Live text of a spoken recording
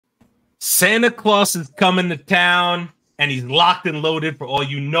Santa Claus is coming to town, and he's locked and loaded for all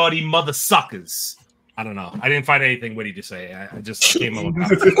you naughty mother suckers. I don't know. I didn't find anything witty to say. I just came up with that.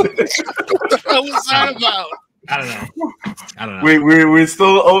 What the hell was that about? I don't know. We're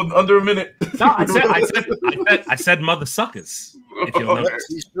still under a minute. No, I said mother suckers. If you'll notice.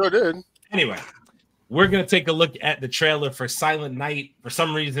 You sure did. Anyway, we're gonna take a look at the trailer for Silent Night. For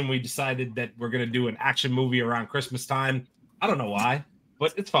some reason, we decided that we're gonna do an action movie around Christmas time. I don't know why,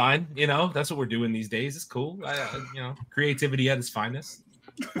 but it's fine. You know, that's what we're doing these days. It's cool. You know, creativity at its finest.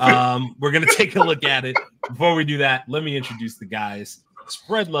 We're gonna take a look at it. Before we do that, let me introduce the guys.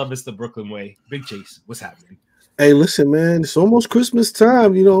 Spread love is the Brooklyn way. Big Chase, what's happening? Hey, listen, man, it's almost Christmas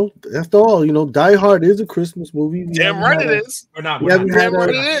time. You know, after all, you know, Die Hard is a Christmas movie. Damn right it is. We're not. Damn right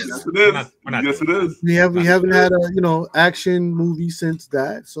it is. Yes, it is. Yes, it is. We haven't had a action movie since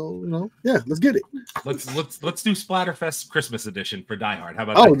that. So yeah, let's get it. Let's do Splatterfest Christmas edition for Die Hard. How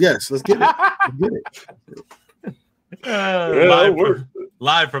about? Oh that? yes, let's get it. Let's get it.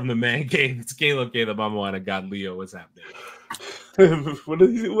 Live from the man cave. It's Caleb, Mama Wanna God Leo. What's happening? What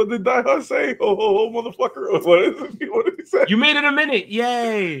did Die Hard say? Oh, motherfucker! What did he say? You made it a minute!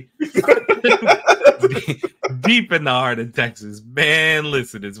 Yay! Deep in the heart of Texas, man.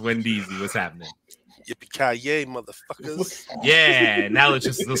 Listen, it's Wendy's. What's happening? Yippee-ki-yay, motherfuckers! Yeah. Now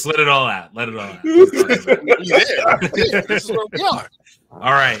let's let it all out. Let it all out. Yeah, this is where we are.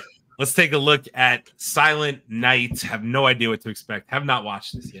 All right. Let's take a look at Silent Night. Have no idea what to expect. Have not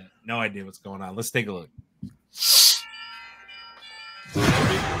watched this yet. No idea what's going on. Let's take a look.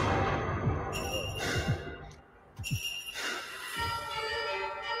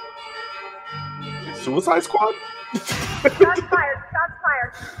 Suicide Squad? Shots fired. Shots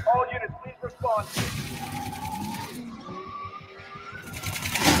fired. All units, please respond.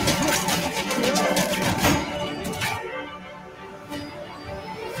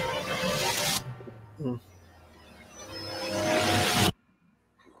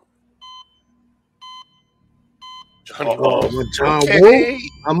 John Woo,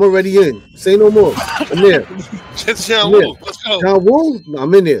 I'm already in. Say no more. I'm there. Just John Woo. Let's go. John Woo,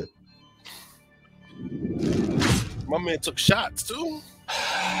 I'm in there. My man took shots too.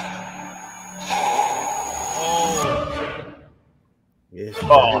 Yeah.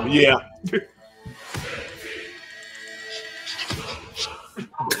 Oh yeah.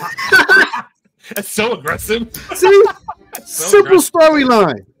 That's so aggressive. See, simple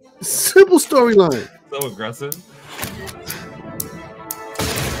storyline. Simple storyline. So aggressive.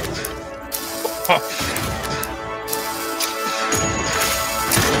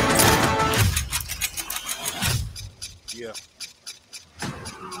 Yeah.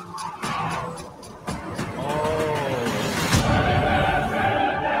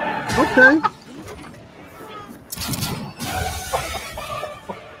 Okay.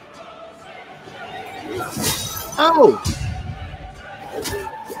 Oh.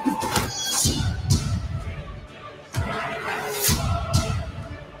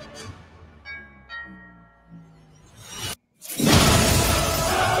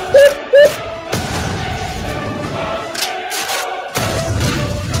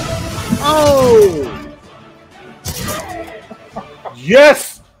 Oh.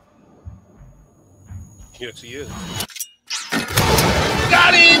 Yes. Yes, he is.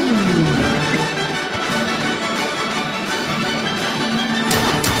 Got him.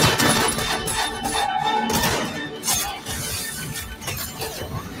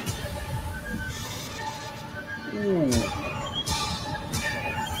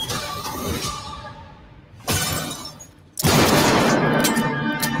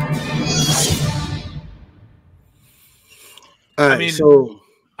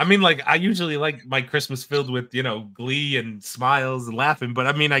 I mean, like I usually like my Christmas filled with glee and smiles and laughing, but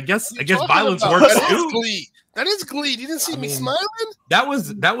I mean, I guess violence works too. Glee. That is Glee. You didn't see me smiling. That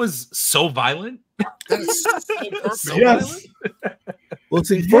was so violent. That is so Yes. violent. Well,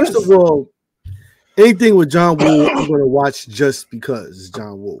 see, first of all, anything with John Woo, I'm going to watch just because it's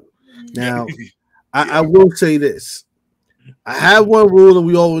John Woo. Now, I will say this. I have one rule, and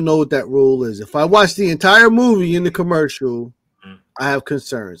we all know what that rule is. If I watch the entire movie in the commercial, I have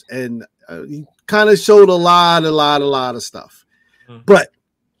concerns. And he kind of showed a lot of stuff. But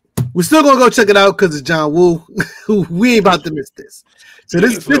we're still going to go check it out because it's John Woo. We ain't about to miss this. So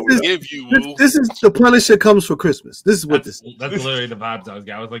this is the Punisher comes for Christmas. This is what this is. That's literally the vibes I was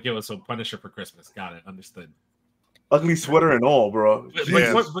getting. I was like, yo, so Punisher for Christmas. Got it. Understood. Ugly sweater and all, bro.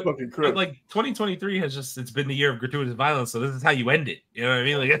 But like 2023 has it's been the year of gratuitous violence, so this is how you end it. You know what I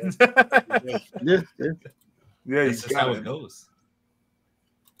mean? Like, yeah, that's just how it goes.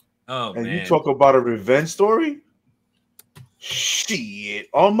 Oh, and man. you talk about a revenge story? Shit.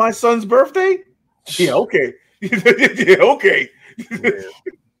 On my son's birthday? Yeah, okay. Yeah, okay.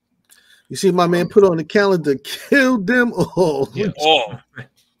 You see, my man put on the calendar, kill them all. Yeah. Oh,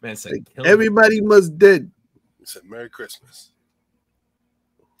 Man said, Like, kill them. everybody must dead. he said Merry Christmas.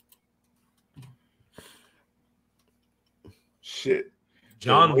 Shit.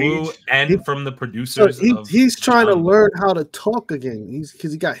 John The Woo rage. and from the So producers. he's trying to John Wick. learn how to talk again.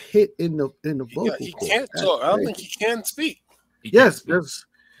 Because he got hit in the vocal He cord. can't That's talk. I don't crazy. think he can speak. He can't Yes, speak.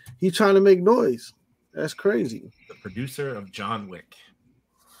 he's trying to make noise. That's crazy. The producer of John Wick.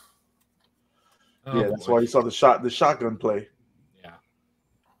 Oh, Yeah, that's boy. why you saw the shotgun play. Yeah.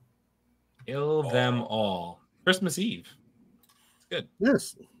 Kill them all. Christmas Eve.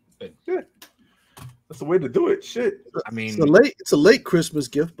 Yes, That's the way to do it. Shit. I mean, it's a late Christmas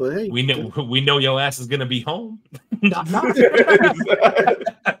gift, but hey, we know your ass is gonna be home.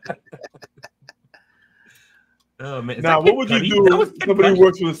 Oh, man. Is Now, that what would Kid you Cudi? That was do if Kid somebody Cudi.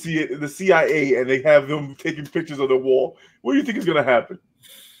 works for the CIA and they have them taking pictures on the wall? What do you think is going to happen?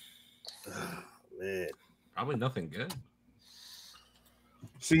 man, Probably nothing good.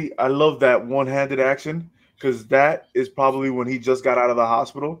 See, I love that one-handed action because that is probably when he just got out of the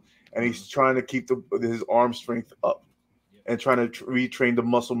hospital and he's trying to keep his arm strength up and trying to retrain the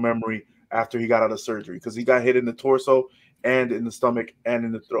muscle memory after he got out of surgery because he got hit in the torso and in the stomach and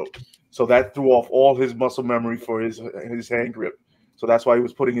in the throat. So that threw off all his muscle memory for his hand grip. So that's why he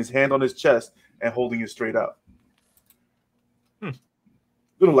was putting his hand on his chest and holding it straight out.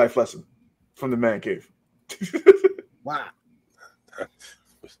 Little life lesson from the man cave. wow.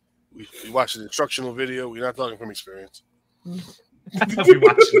 We watched an instructional video. We're not talking from experience. We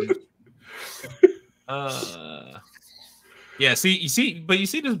watching it. Yeah, you see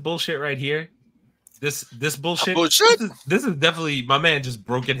this bullshit right here? This bullshit. Bullshit? This is definitely my man just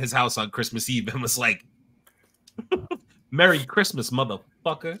broke in his house on Christmas Eve and was like, "Merry Christmas,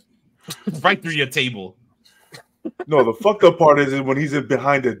 motherfucker!" Right through your table. No, the fucked up part is when he's in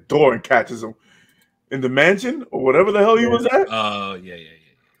behind the door and catches him in the mansion or whatever the hell he was at. Oh yeah.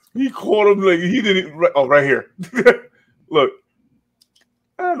 He caught him like he didn't. Right here. Look,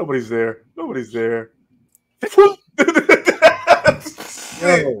 nobody's there. Nobody's there.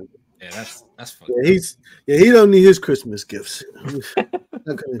 Yo, Yeah, that's funny. yeah, he don't need his Christmas gifts. Not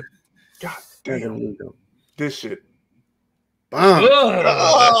gonna God damn need them. this shit. Bomb.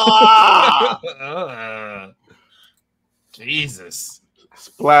 Jesus.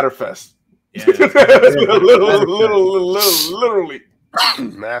 Splatterfest. Yeah. Literally.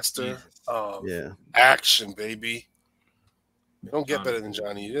 Master of Yeah. action, baby. You don't get better than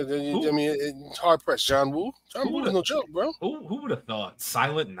Johnny. I mean, it's hard pressed. John Woo. John Woo is no joke, bro. Who would have thought?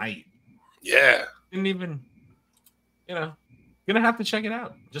 Silent Night. Yeah. Didn't even, gonna have to check it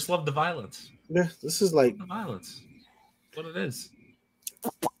out. Just love the violence. Yeah, this is like The violence. What it is.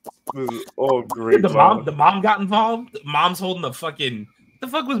 This is all great. The mom got involved. Mom's holding the fucking. The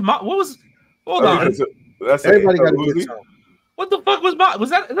fuck was mom? What was? Hold I on. think that's everybody got to Uzi. get some. What the fuck was mom? Was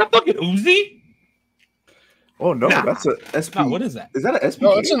that? Is that fucking Uzi? Oh no, Nah. that's a SP. No, what is that? Is that an SP? No,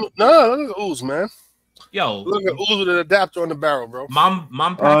 look at the ooze, man. Yo, Look at ooze with an adapter on the barrel, bro. mom.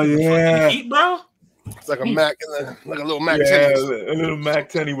 Oh, Packing the yeah. fucking heat, bro. It's like a Mac, like a little Mac. Yeah, 10. a little Mac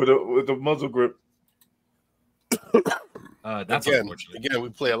 10 with a muzzle grip. That's Again, unfortunate. we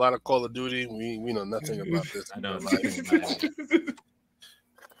play a lot of Call of Duty. We know nothing about this. I know.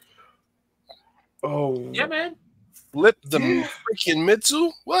 Oh Yeah, man. Flip the freaking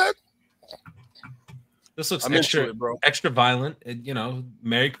Mitsu. What? This looks I'm extra, into it, bro. extra violent.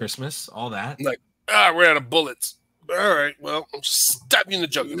 Merry Christmas, all that. We're out of bullets. All right, well, I'll just stab you in the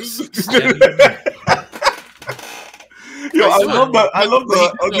jugular. Yo, I love the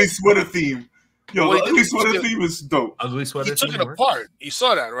Yo. ugly sweater theme. Yo, Well, the he ugly did- sweater theme is dope. Ugly sweater. He took it team, apart. You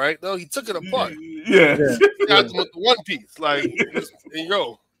saw that, right? No, he took it apart. Yeah. He got them with the one piece. Like, and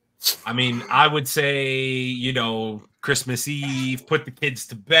yo, I mean, I would say, Christmas Eve, put the kids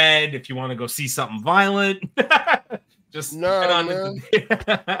to bed. If you want to go see something violent, just Nah, head on man.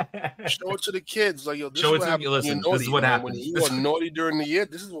 into- show it to the kids. Like, yo, this Show is it what to you. happens. Listen, when you're this is naughty, what man. happens. When you are naughty during the year,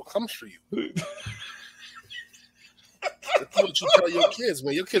 this is what comes for you. That's what you tell your kids,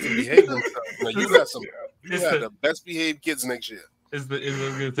 man. Your kids will behave themselves. Man, you got the best behaved kids next year. It's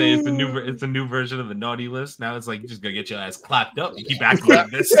the new version of the naughty list. Now it's like you're just gonna get your ass clapped up. You keep acting like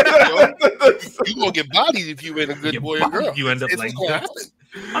this. You gonna get bodied if you ain't a good boy or girl. You end up It's like what's gonna that.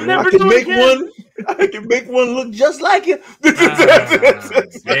 happen. I'm never I can doing make it again. I can make one look just like it.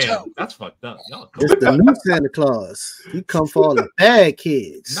 Damn, that's fucked up. Y'all cool. It's the new Santa Claus. He come for all the bad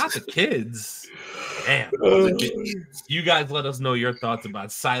kids. Not the kids. Damn. You guys let us know your thoughts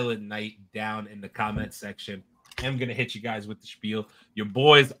about Silent Night down in the comment section. am going to hit you guys with the spiel. Your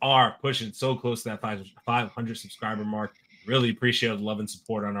boys are pushing so close to that 500 subscriber mark. Really appreciate the love and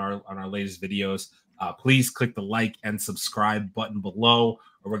support on our latest videos. Please click the like and subscribe button below,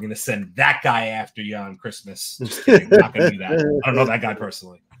 or we're going to send that guy after you on Christmas. Just kidding. Not going to do that. I don't know that guy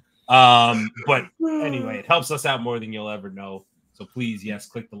personally. But anyway, it helps us out more than you'll ever know. So please, yes,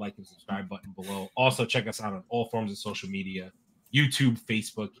 click the like and subscribe button below. Also, check us out on all forms of social media: YouTube,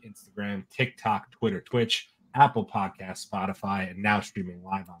 Facebook, Instagram, TikTok, Twitter, Twitch, Apple Podcasts, Spotify, and now streaming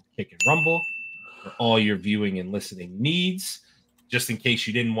live on Kick and Rumble for all your viewing and listening needs. Just in case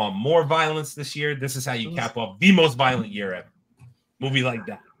you didn't want more violence this year, this is how you cap off the most violent year ever. Movie like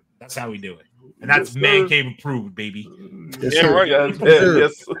that. That's how we do it. And that's Man Cave approved, baby. Yes, right.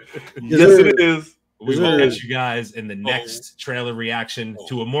 Yes, it is. We will catch you guys in the next trailer reaction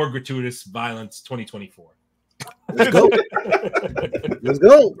to a more gratuitous violence 2024. Let's go. Let's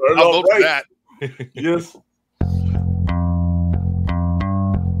go. I'll vote for that. Yes.